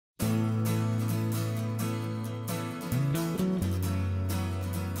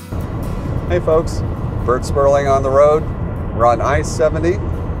Hey folks, Bert Sperling on the road. We're on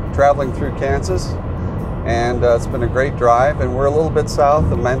I-70 traveling through Kansas, and it's been a great drive, and we're a little bit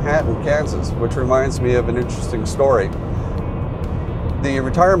south of Manhattan, Kansas, which reminds me of an interesting story. The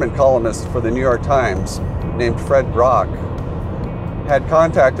retirement columnist for the New York Times named Fred Brock had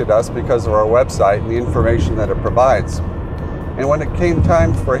contacted us because of our website and the information that it provides. And when it came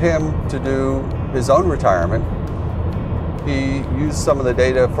time for him to do his own retirement, he used some of the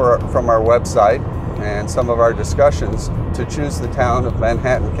data from our website and some of our discussions to choose the town of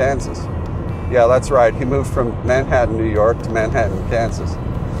Manhattan, Kansas. Yeah, that's right. He moved from Manhattan, New York to Manhattan, Kansas.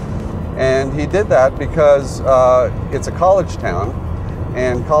 And he did that because it's a college town,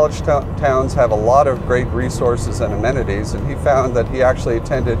 and college towns have a lot of great resources and amenities, and he found that he actually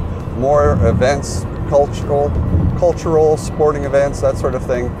attended more events, cultural, sporting events, that sort of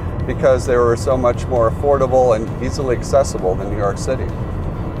thing, because they were so much more affordable and easily accessible than New York City.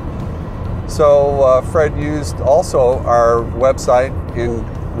 So Fred used also our website in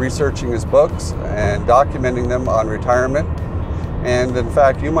researching his books and documenting them on retirement. And in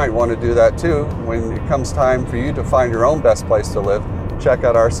fact, you might want to do that too. When it comes time for you to find your own best place to live, check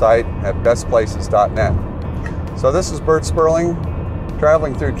out our site at bestplaces.net. So this is Bert Sperling,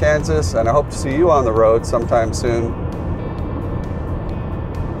 traveling through Kansas, and I hope to see you on the road sometime soon.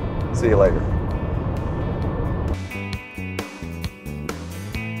 See you later.